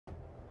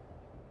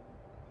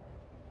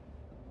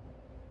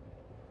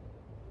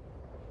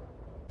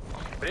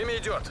Время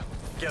идет.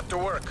 Get to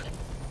work.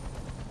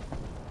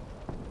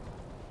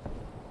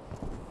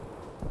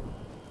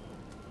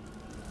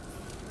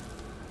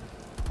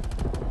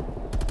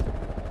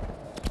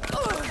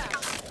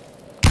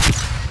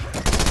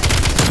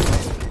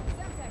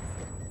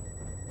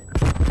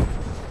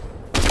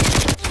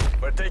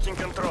 We're taking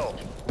control.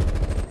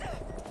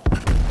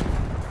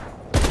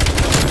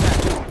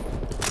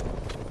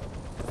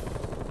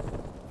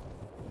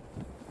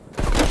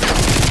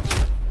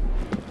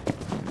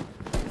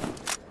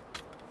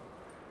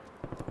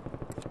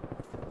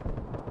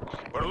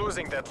 We're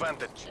losing the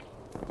advantage.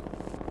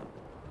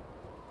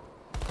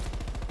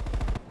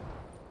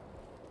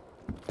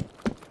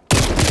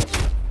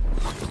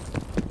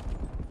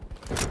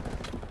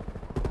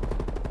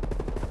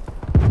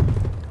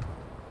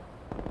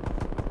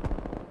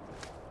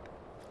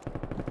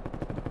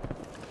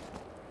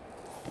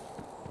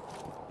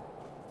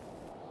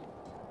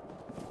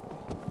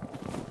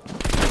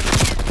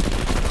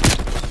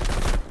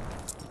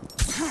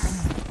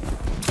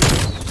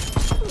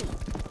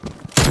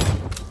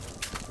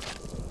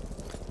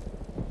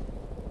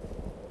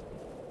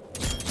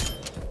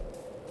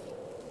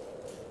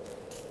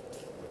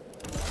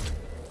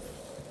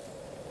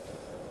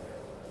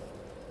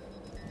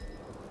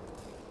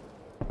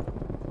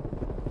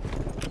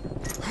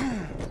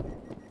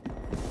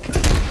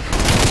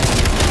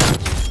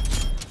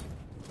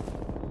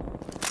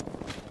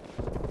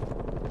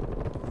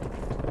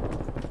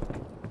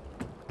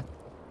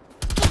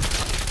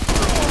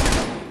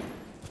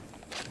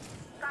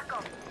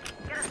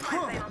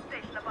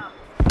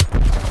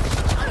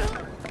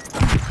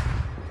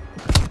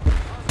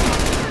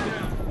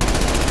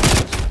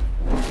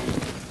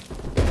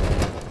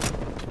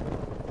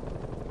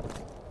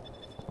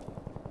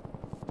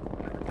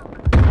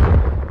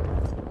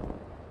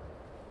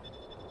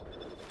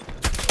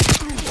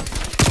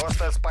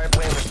 Hostile spy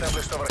plane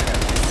established overhead.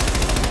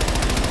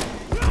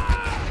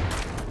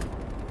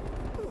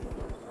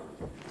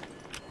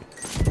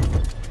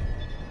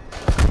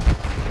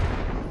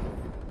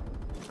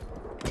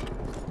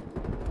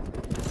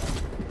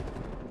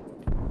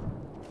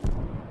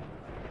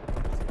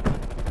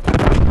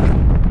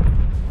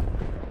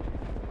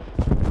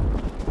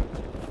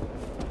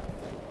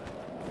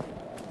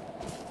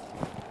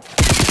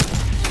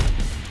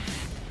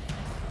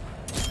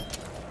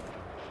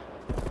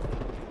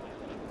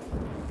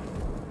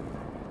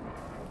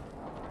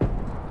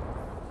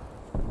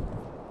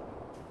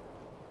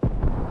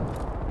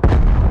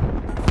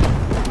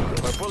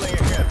 Pulling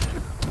ahead.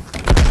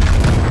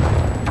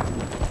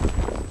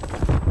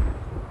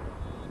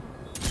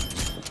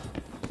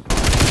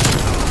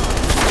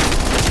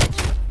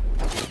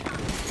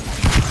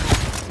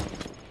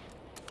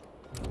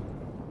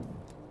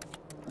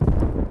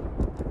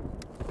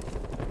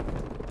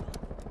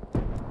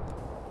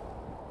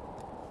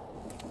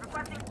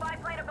 Requesting spy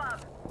plane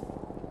above.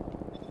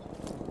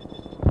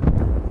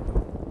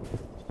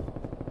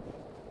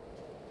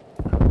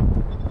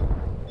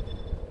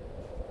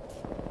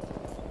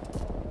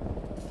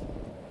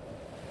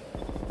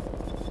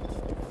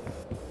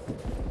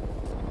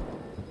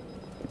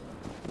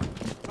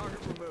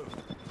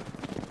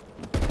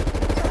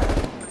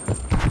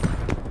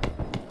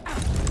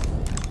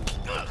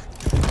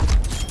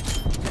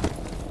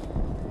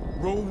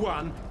 Rule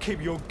 1, keep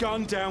your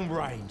gun down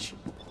range.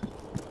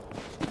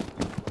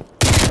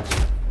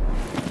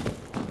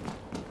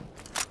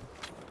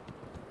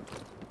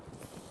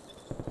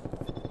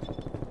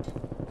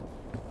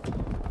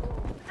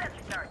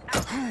 Sentry turret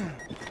out.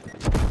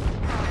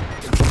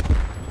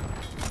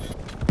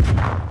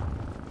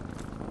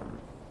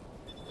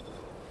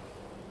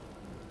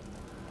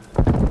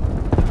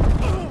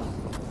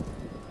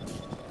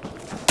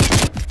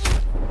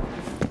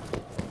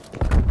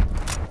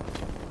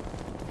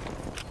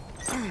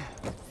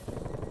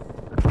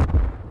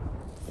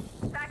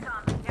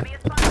 SATCOM, give me a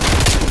spot.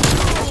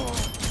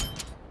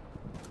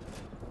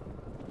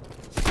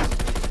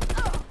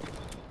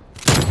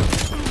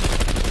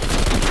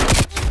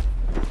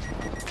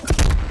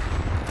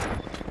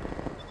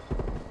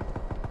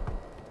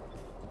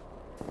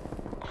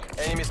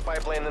 Enemy spy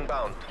plane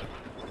inbound.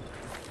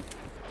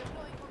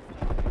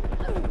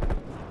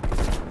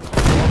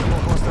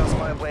 Multiple hostile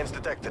spy planes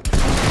detected.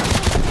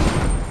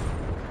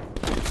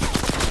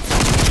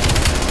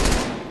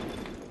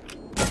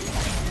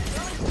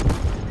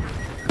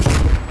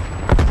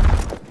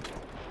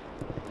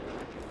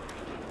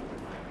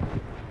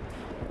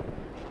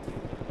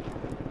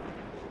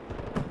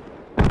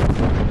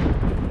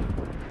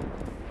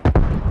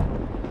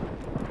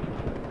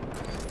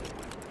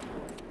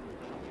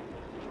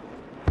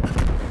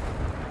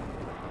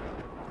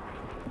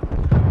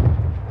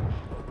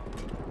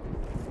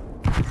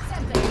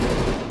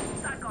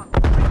 SATCOM,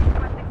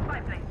 requesting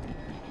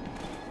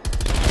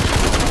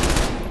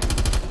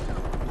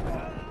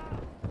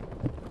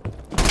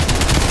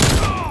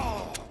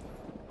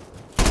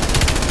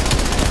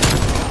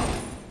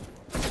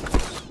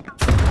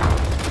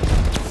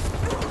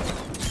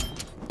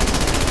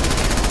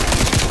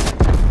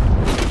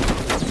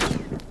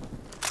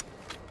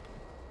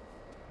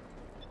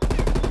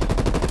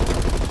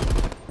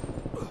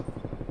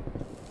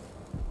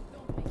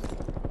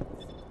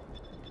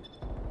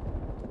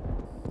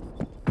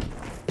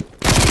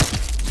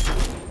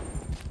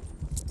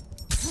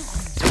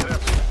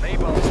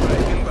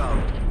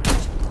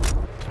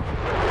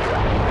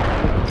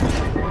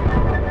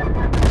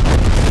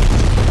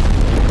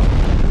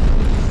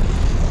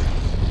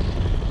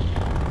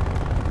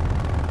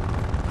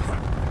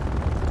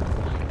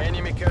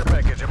Enemy care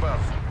package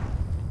above.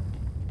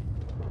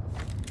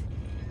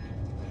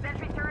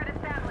 Sentry turret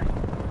established.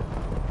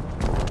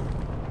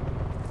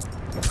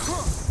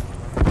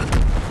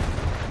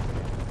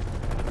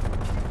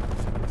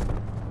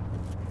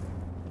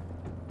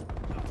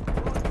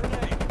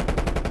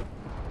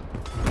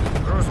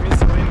 Cruise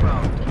missile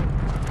inbound.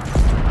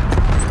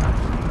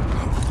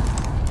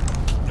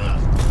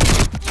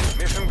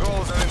 Mission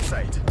goals are in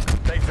sight.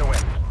 Take the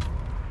win.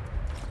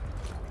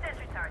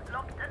 Sentry turret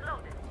locked and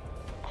loaded.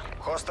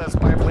 Hostile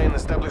spy plane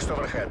established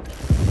overhead.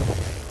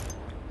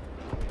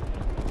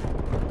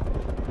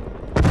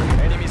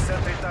 Enemy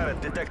sentry turret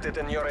detected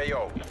in your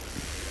AO.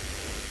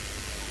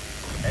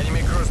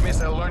 Enemy cruise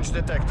missile launch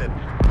detected.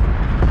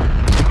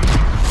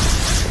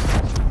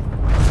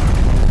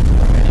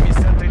 Enemy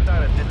sentry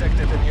turret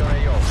detected in your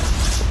AO.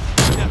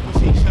 That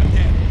was it, shut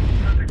down.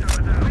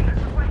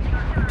 Requesting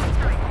artillery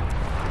strike.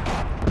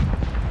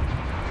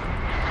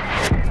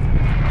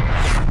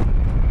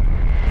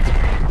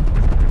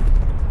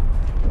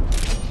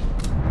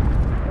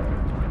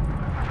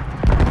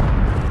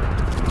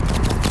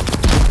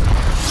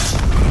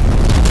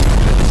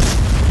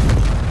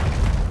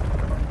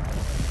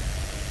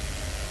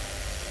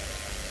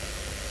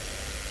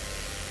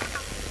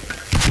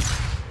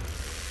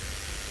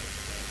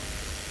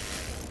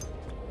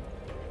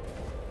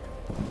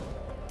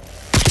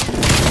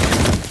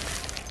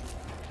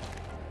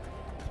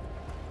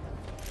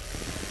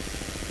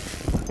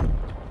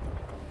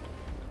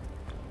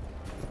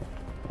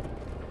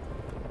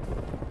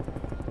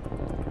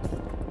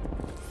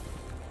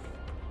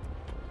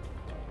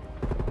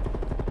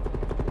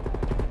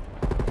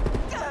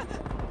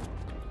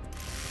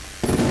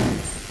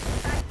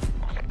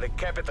 The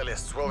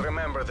capitalists will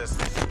remember this.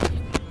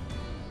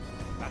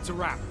 That's a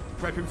wrap.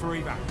 Prepping for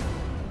evac.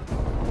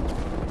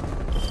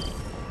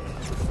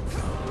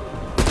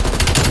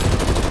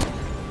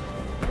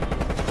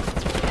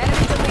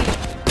 Enemy to lead.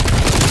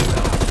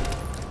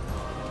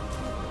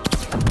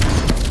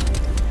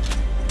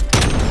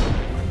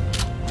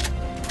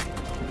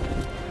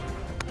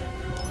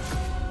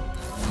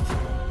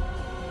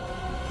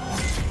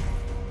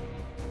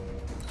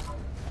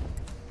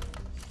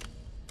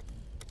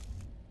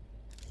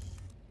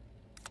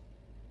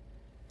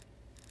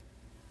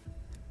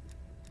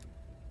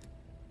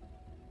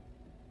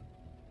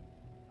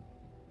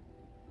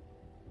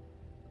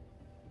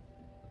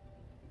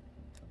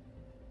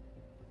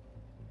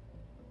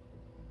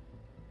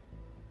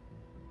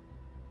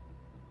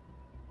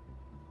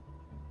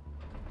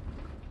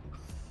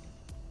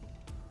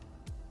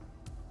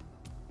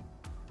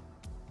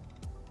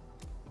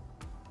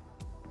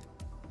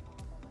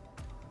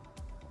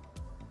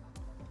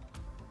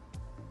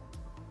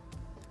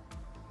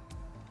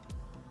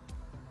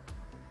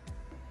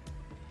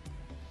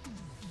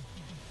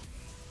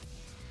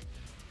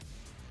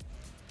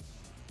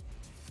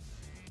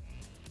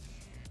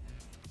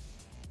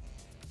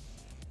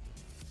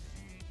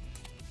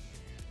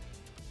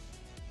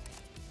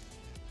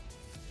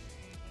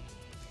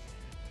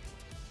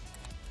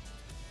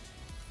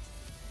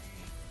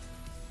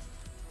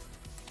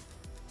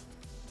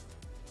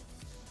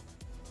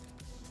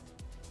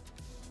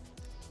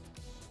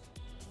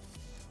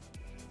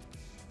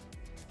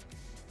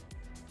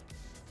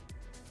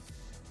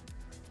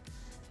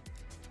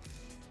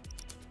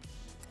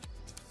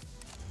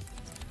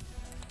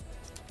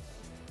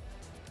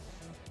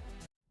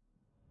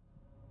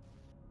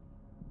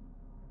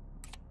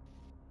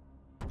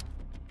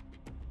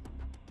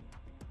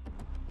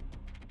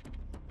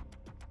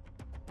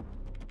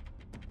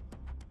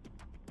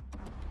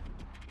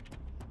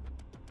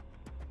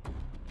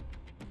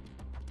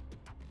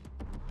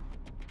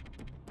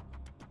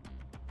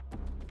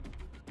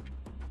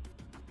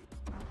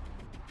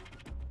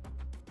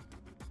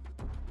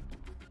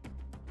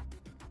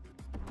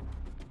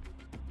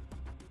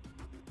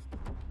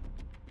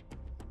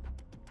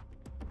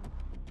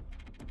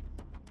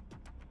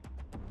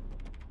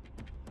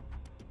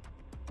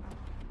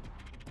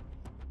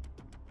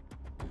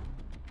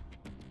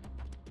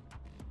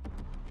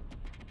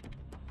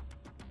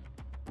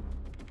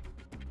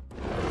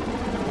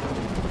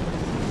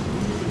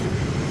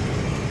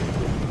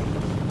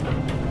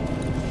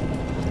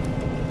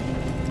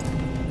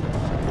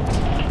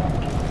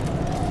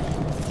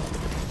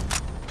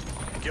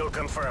 Kill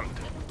confirmed.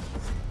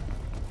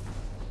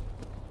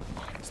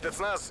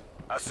 Spetsnaz,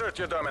 assert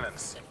your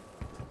dominance.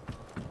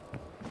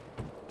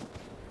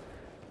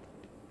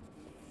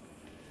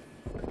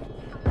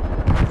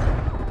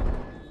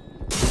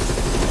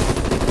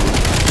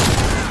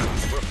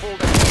 We're full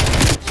down.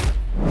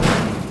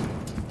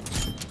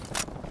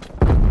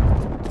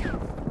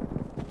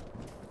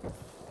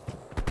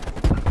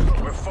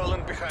 We're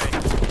falling behind.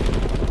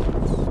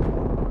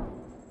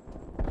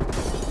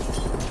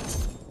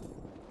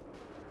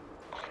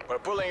 We're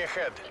pulling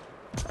ahead.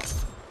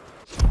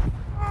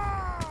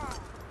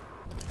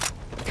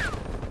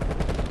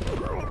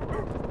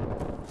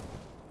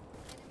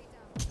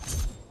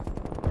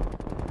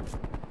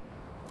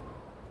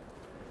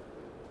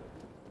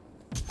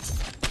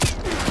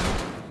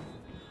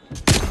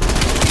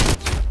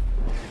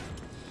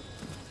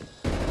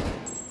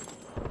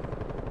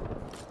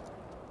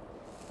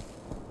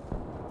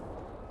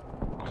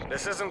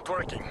 This isn't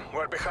working.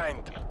 We're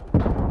behind.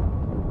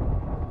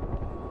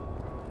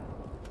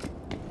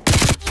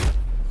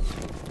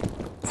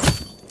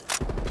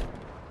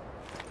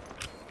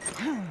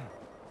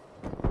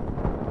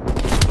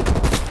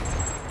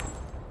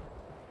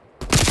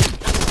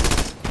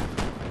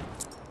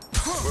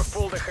 We're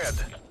pulled ahead.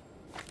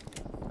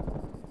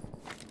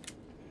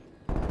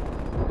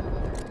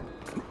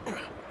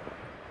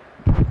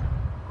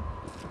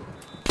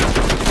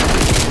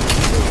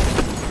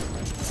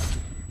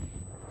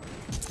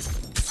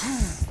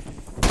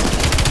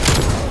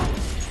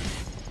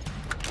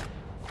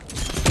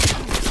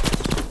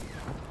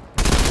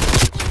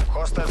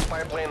 Hostile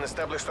spy plane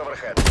established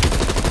overhead.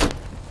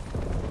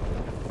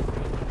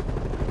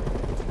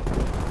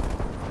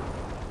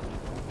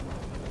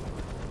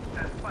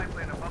 That spy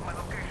plane above my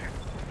location.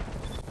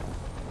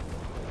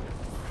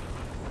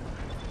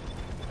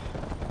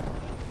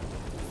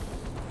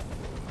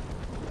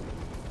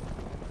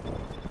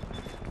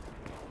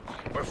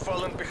 We're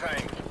falling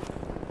behind.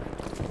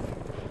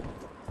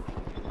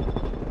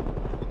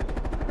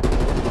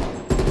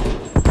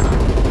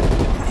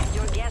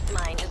 Your gas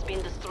mine has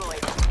been destroyed.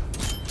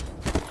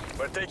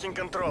 We're taking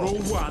control.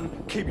 Rule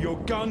 1, keep your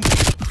guns...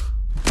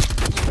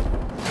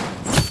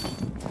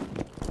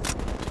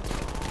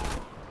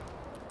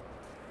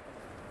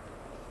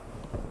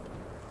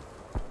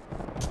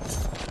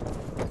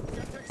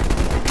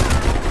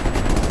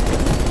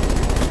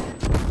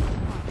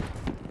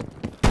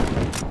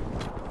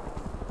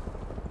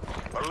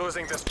 We're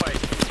losing this fight.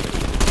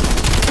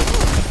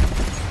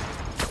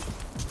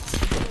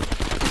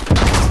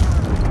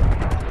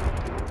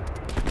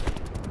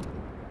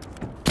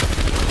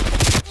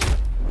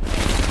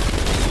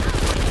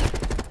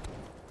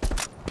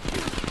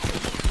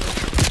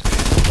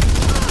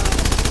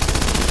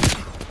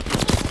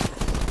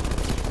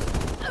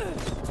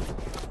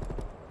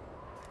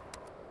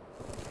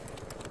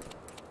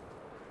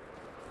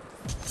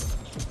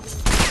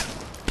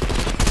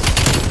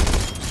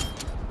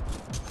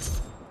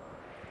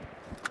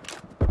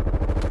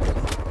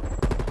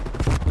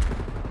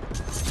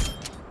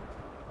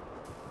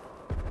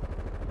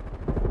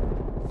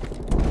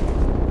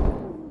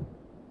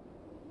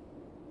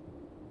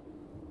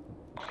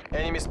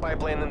 Enemy spy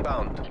plane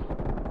inbound.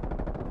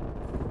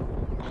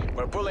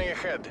 We're pulling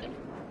ahead.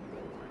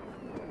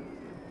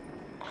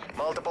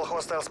 Multiple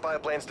hostile spy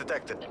planes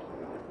detected.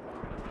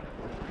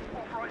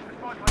 Authorized the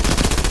spy plane.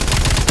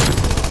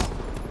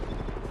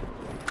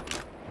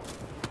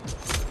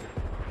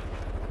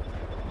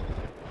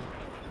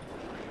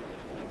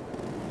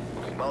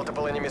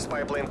 Multiple enemy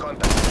spy plane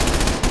contact.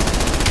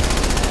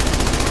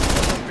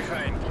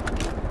 Behind.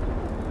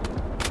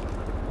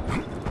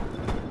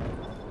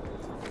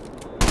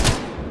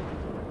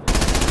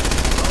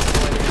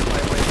 Multiple enemy spy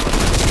plane contact.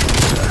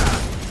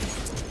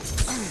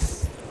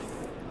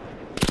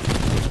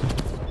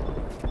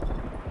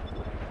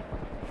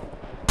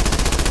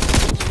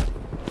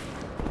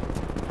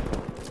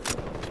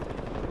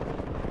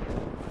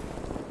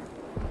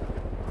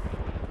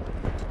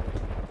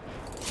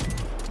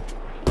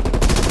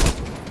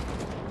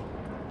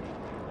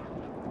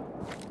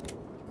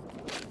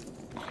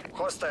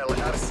 Hostile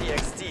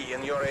RCXD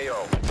in your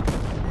AO.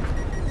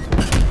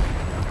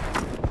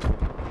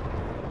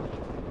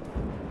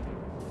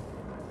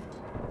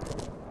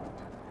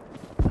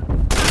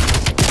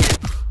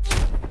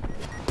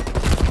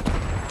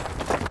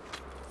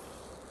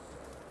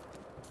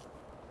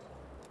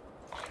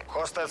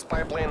 Hostile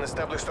spy plane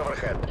established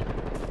overhead.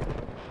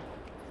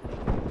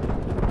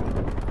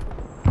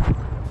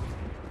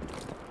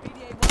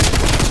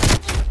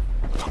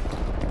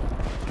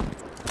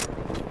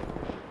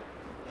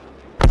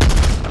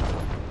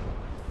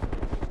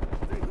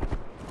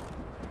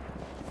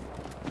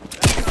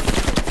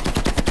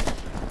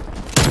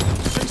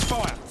 Cease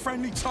fire!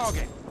 Friendly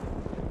target!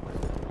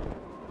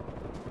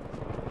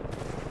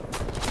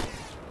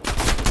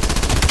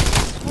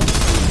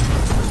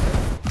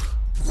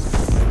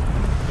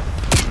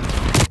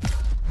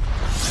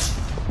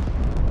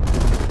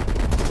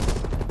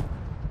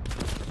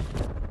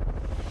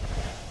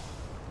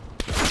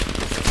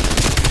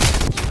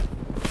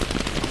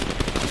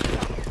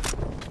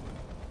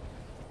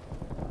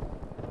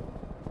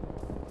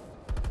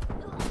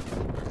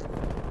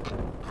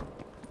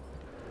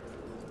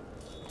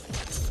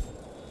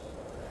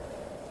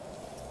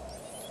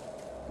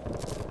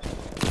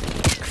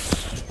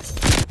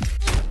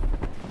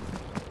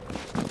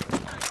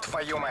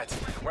 Твою мать!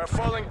 We're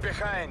falling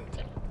behind!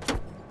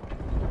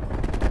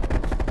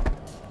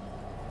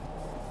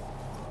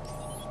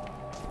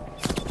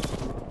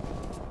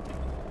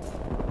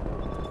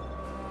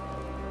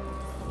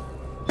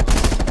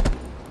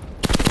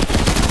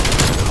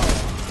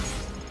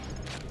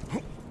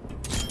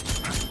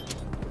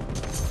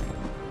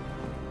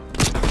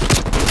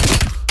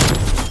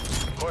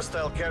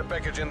 Hostile care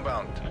package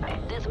inbound.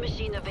 This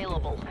machine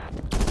available.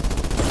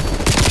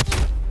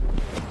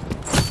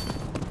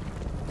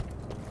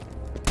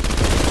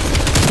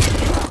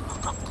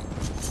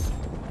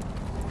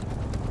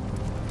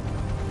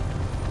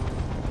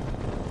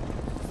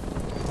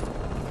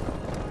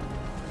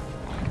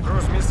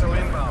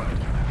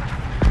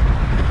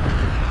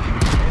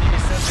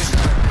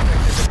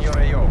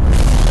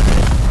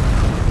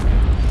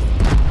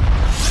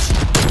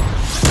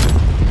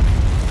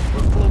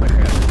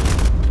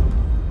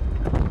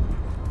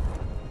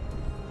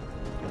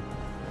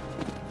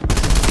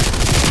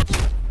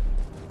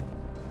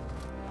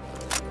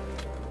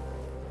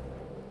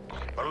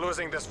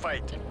 winning this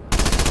fight.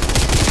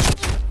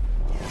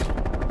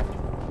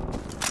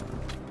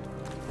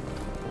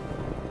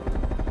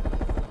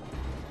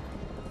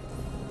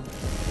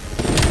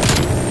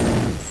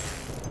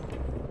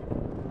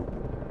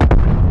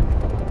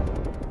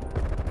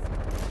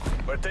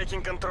 We're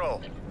taking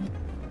control.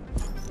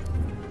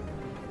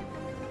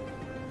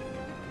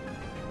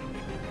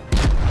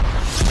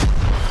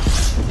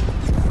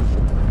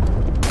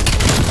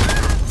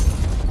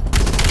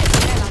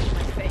 Get out of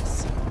my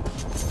face.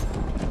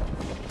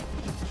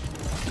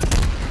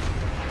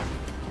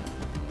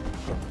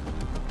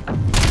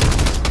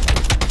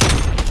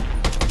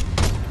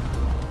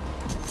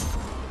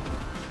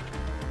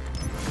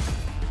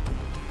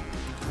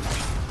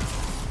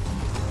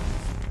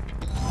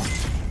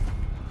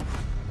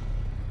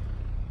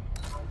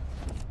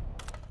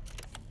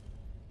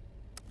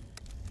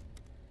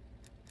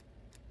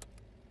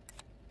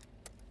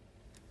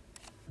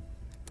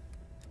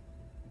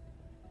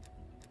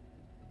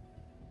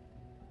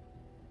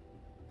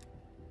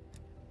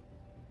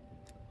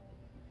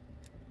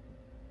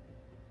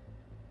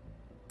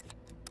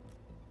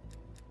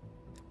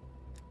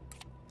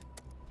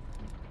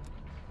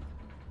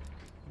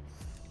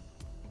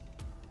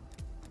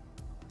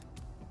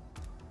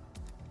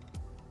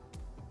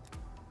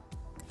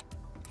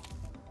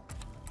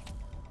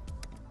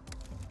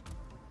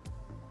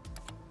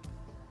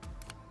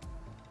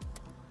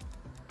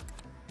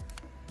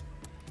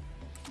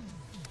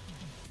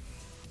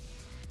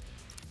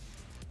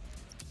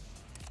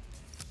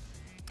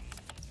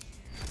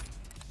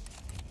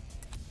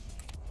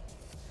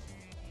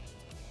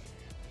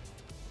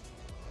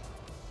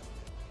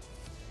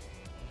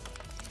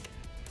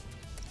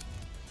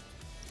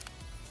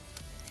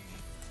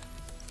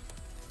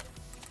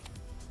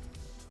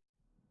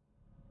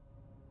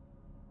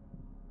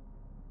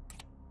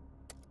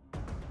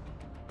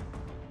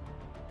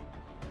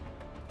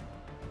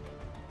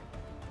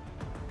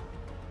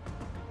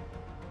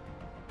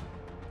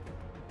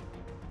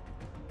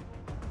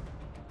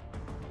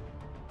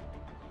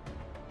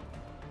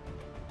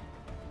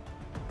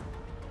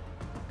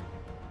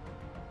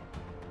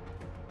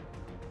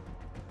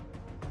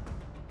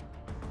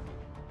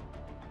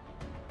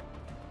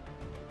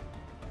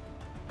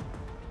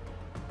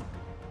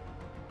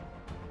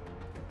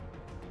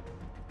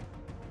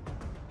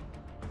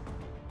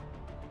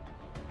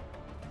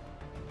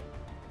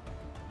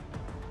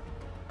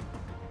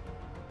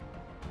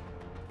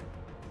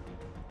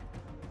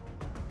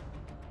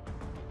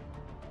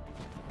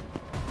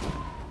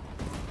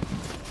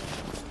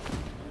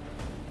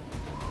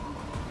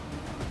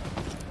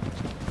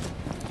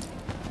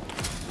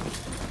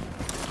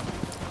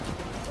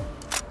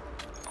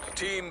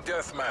 Team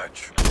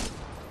deathmatch.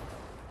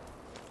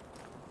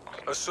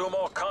 Assume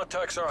all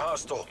contacts are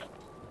hostile.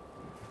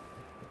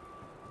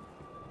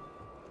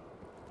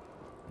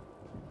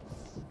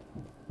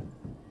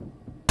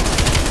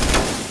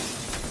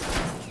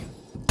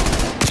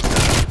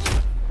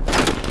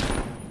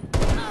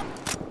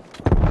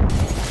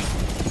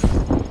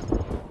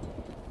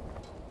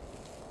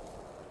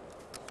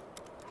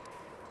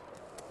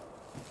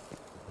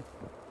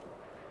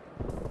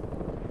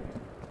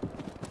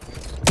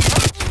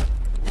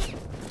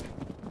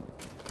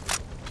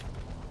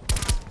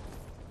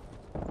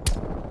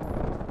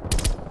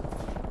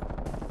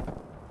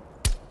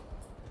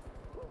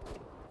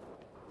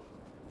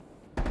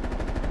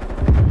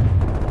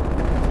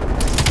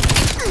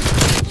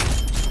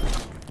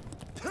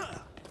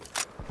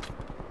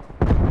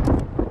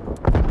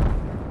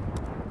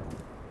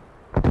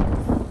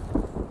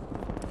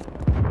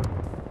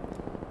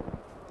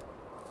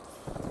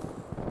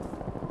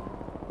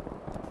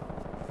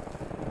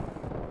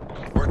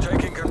 We're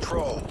taking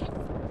control.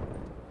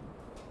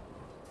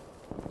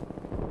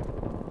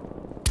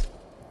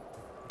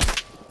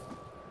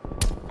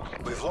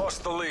 We've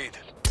lost the lead.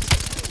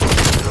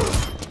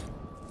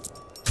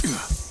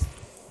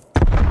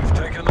 We've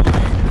taken the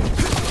lead.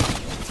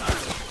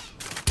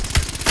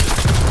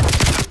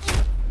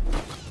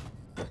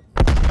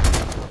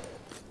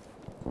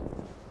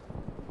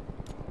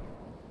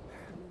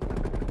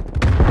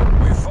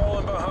 We've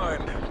fallen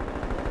behind.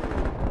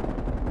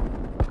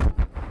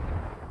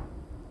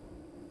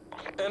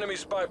 Enemy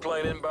spy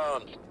plane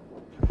inbound.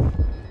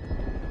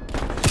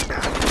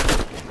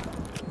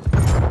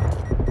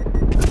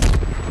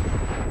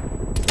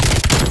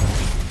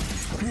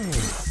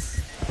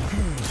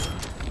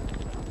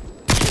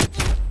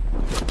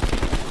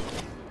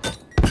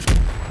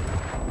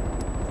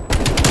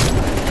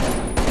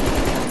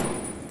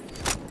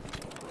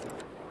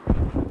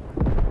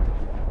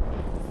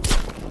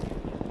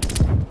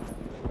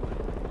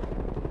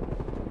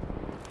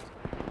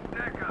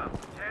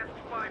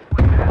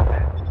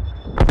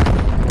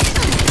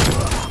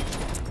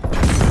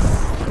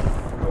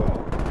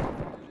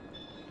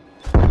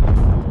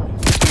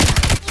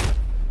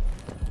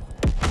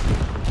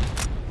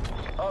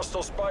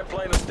 Hostile spy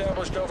plane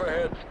established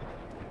overhead.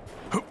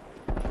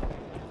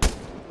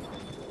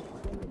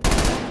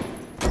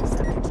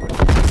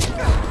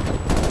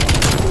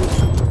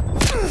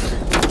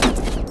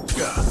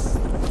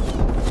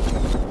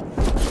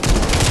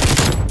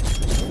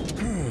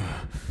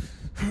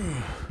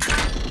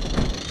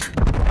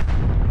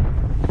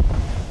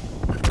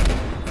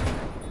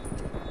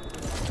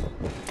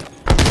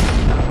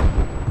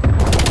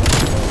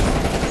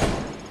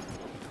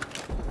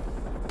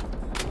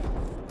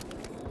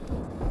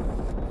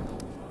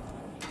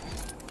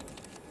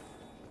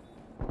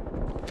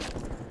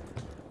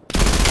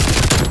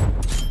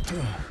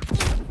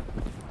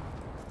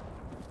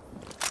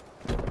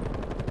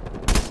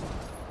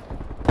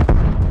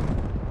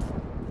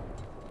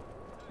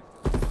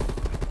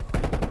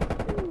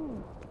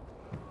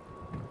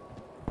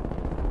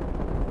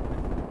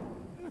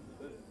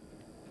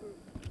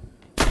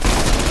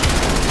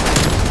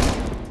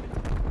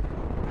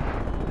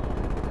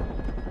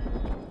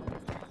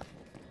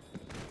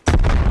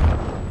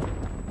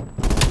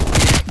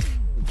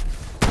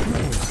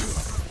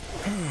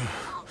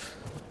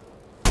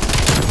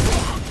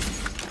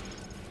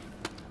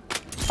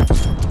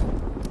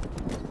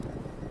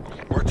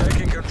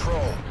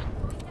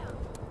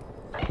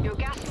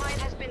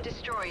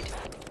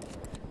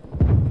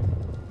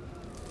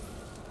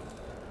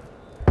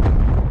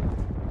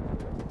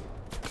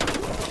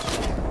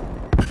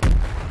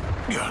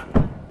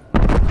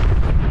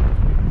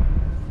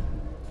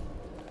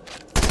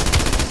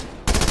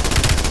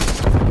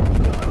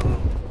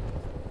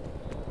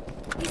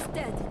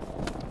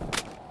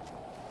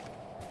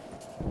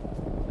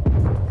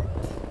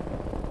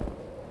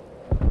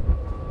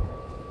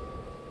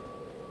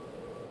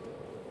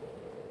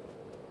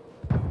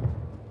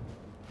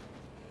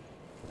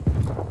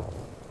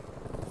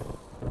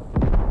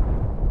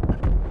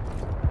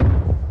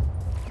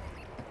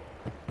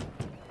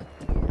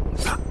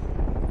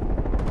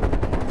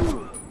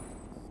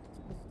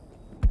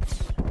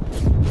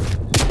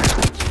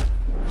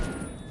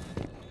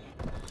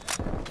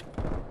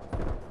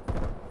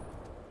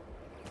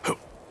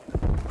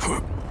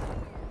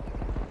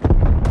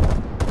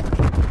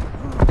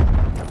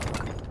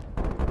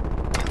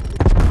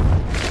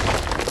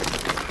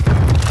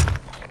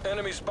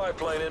 spy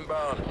plane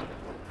inbound.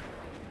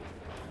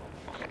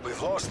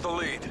 We've lost the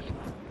lead.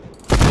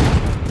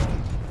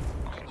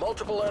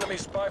 Multiple enemy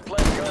spy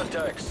plane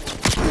contacts.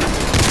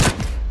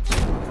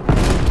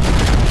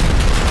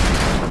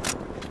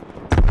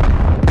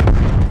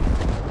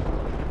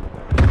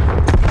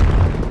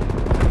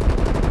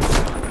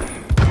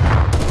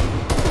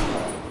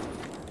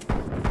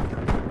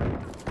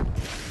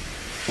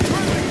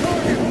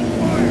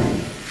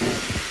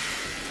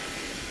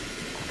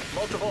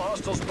 Multiple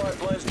hostile spy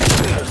planes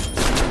defeated.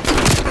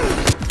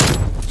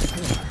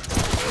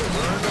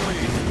 We're in the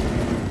lead.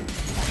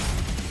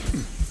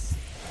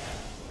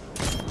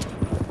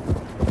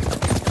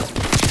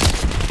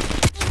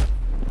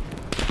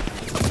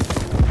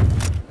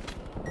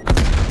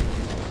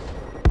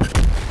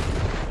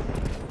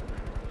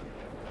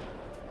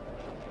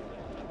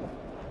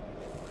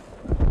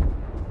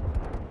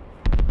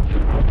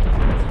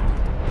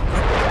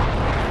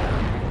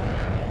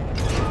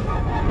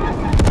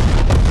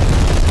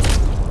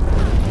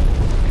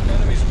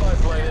 Enemy spy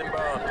plane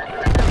inbound.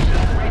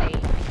 Ready.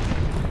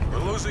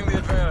 We're losing the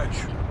advantage.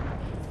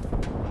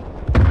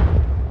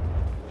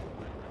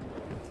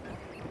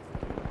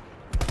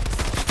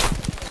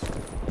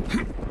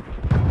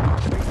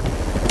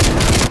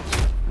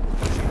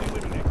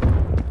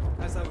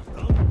 As I was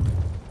done.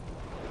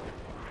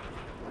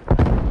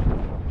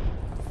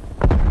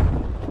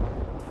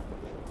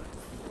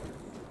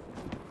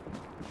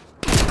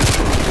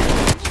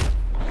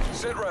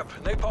 Sit rep,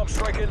 napalm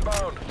strike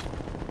inbound.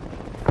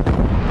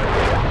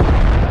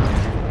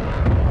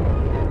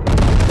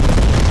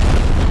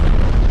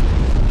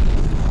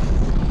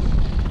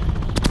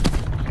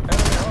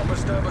 Enemy hop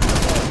established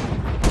above.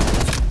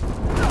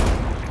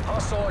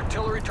 Hostile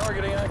artillery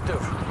targeting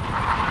active.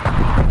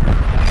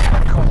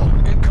 Call,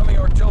 incoming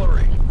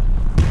artillery.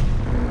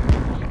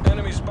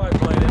 Enemy spy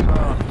plane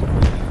inbound.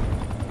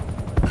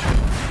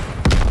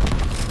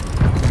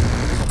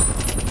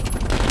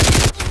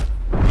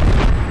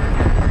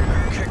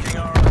 Kicking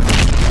our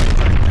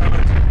damn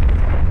it.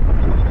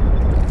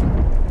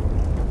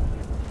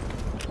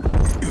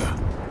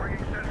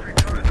 Bringing sentry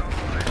turret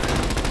online.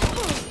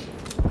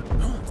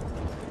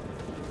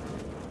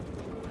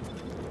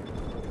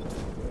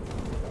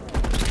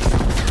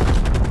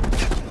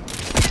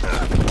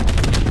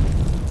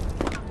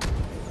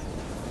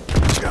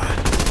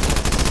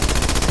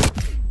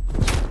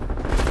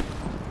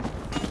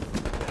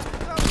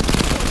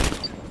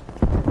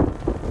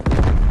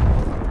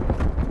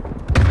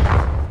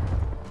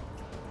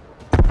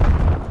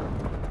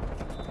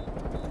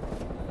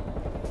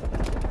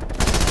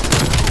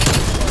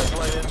 Spy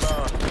plane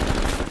inbound.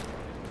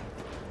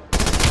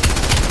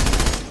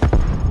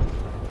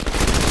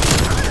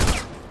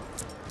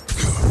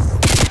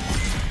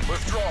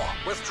 Withdraw!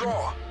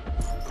 Withdraw!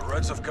 The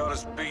Reds have got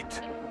us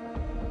beat.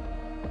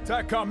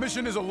 TACCOM,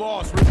 mission is a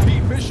loss.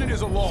 Repeat, mission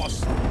is a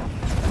loss.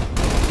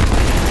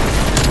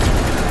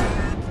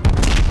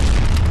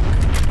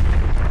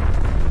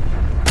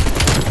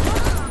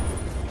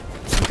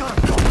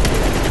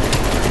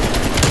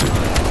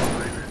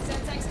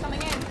 Sensex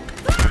coming in.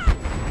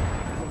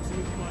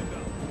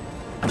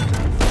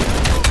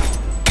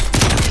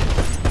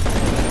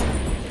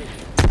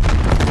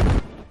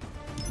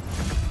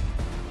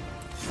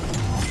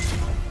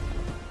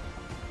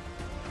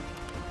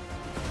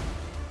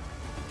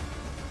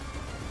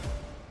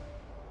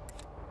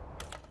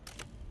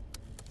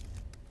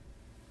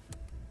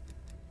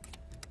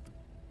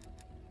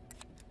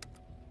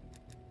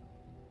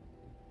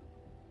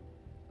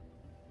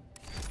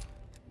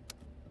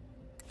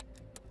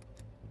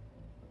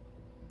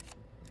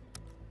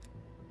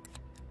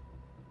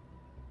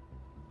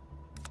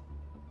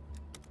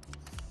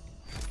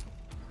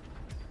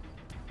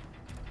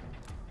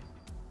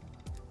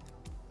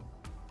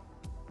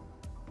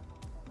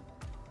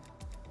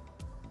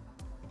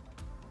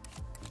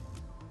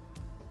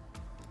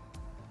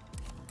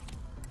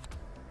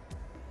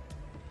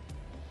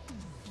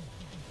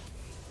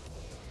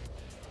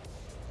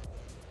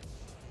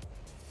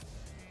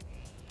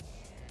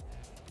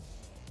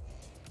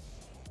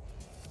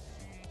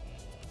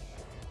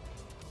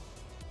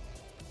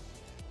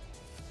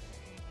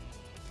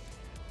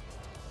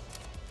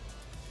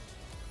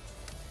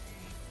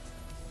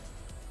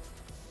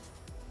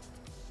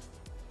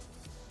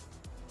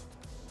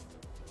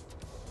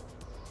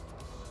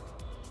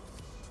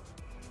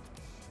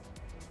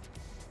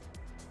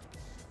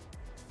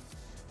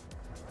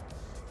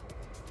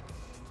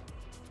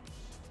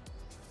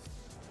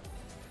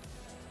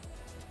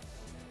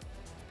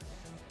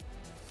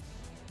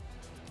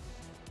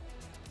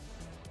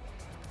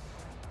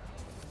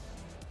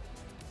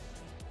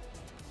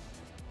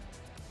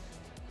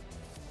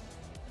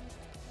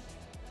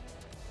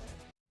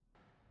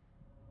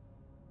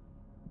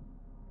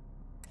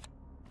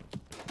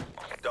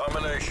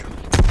 Domination.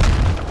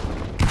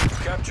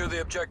 Capture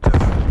the objective.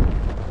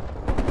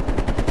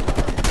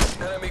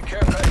 Enemy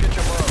care package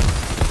above.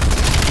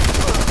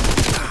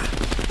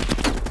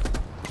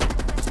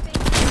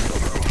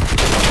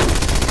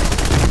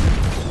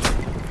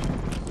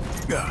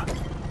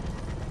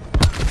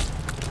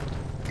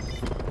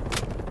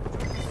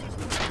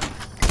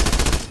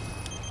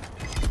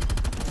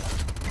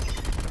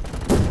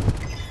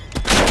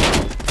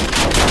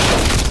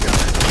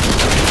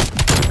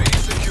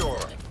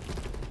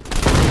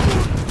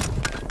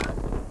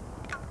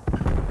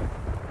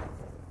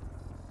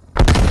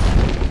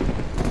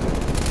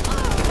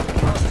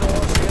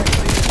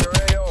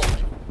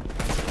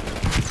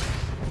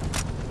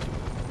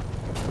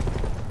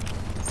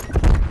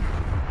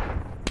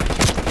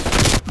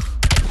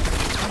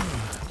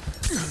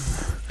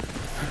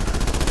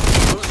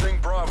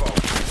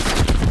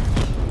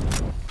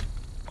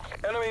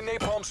 Enemy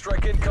napalm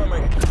strike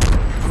incoming.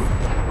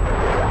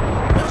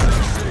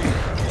 Losing C.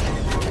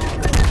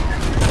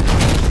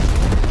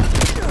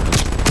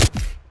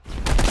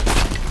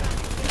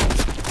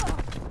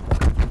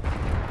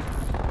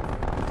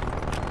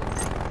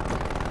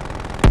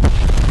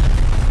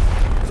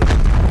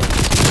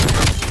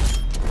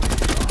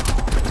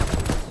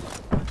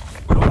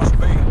 We lost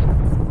B.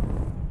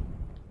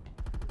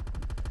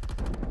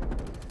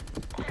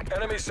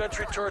 Enemy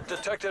sentry turret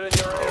detected in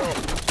your AO.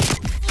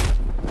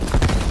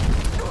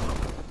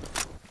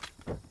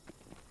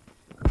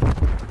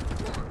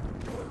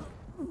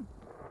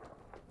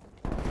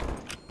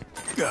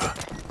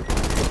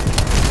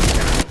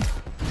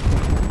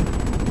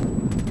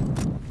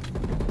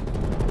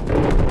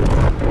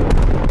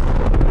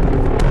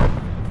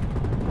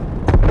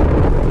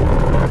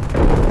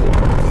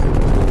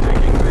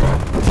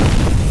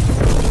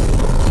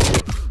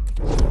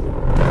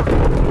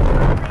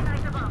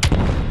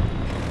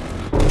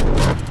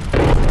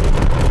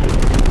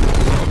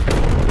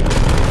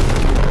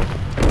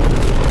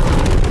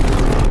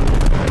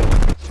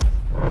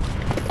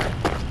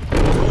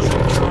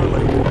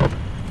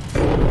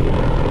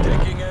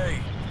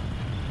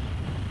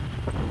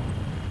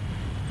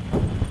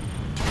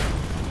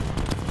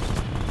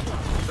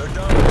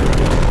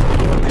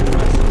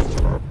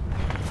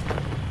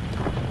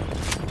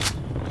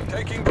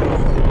 Taking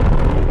Bravo.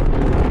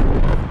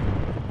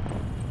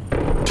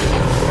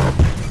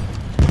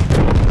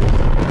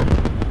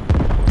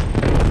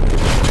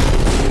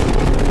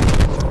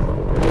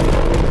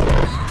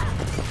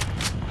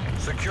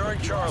 Securing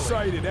Charlie.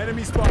 Sighted.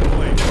 Enemy spy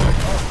plane.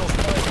 Hostile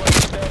spy plane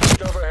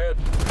established overhead.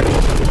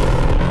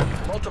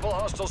 Multiple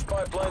hostile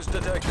spy planes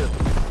detected.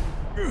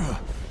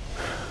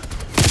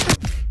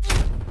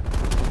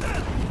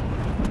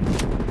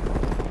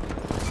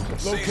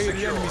 Locate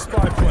the enemy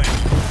spy plane.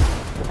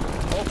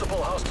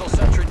 Multiple hostile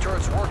sentry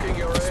turrets working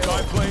your Spy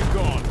AO. plane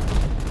gone.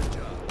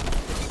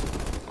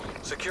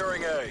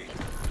 Securing A.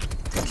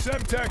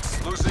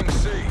 Semtex. Losing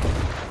C.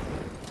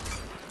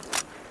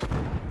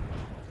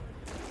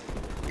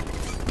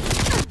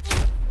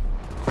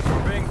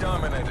 We're being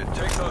dominated.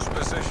 Take those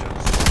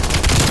positions.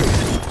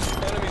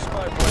 Enemy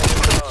spy plane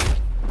inbound.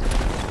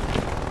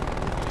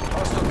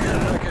 Hostile care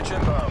package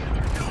inbound.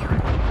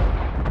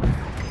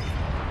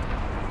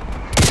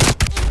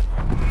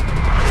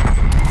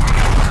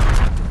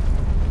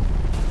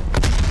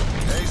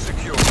 A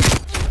secure.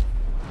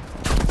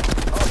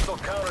 Hostile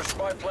counter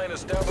spy plane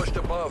established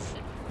above.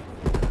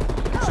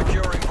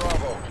 Securing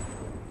Bravo.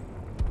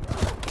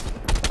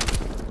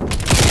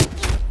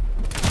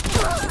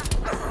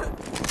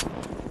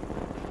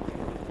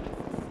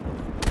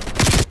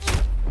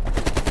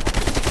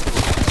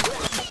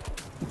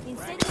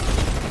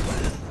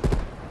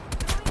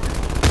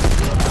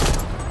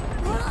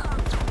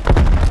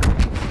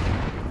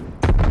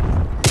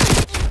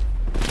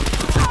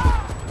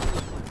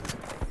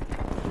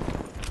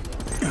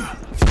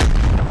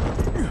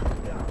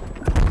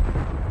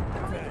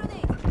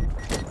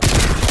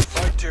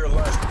 Fight to your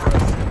last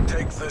breath.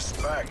 Take this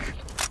back.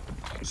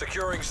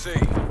 Securing C.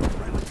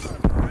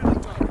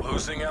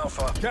 Losing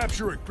Alpha.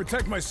 Capture it.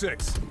 Protect my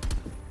 6.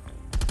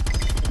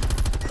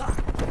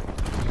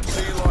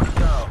 C locked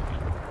down.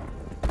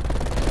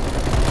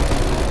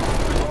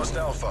 We lost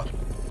Alpha.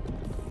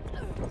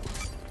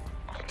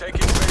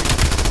 Taking B.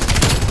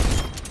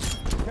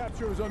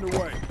 Capture is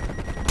underway.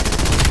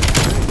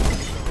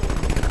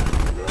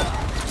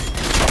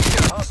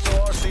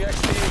 Hostile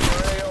RCXD in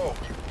your AO.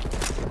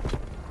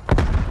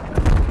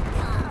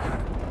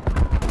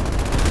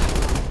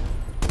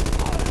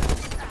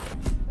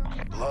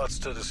 Lots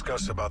to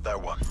discuss about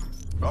that one.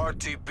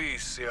 RTB,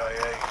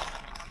 CIA.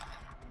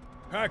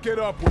 Pack it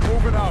up. We're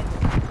moving out.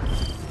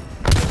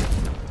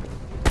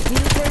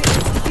 Military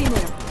is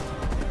female.